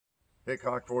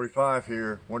Hickok 45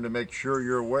 here. Wanted to make sure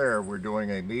you're aware we're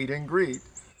doing a meet and greet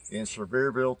in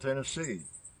Sevierville, Tennessee,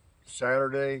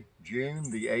 Saturday, June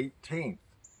the 18th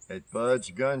at Bud's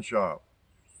Gun Shop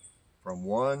from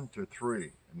 1 to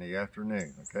 3 in the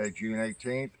afternoon. Okay, June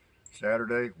 18th,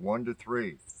 Saturday, 1 to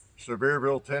 3,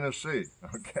 Sevierville, Tennessee.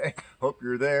 Okay, hope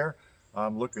you're there.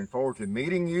 I'm looking forward to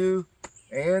meeting you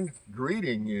and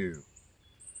greeting you.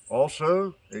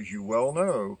 Also, as you well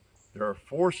know, there are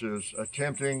forces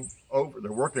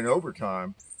they're working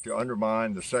overtime to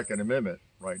undermine the Second Amendment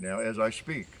right now as I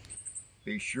speak.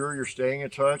 Be sure you're staying in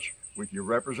touch with your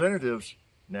representatives.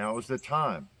 Now is the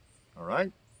time, all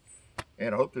right?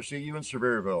 And I hope to see you in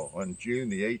Sevierville on June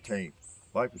the 18th.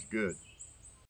 Life is good.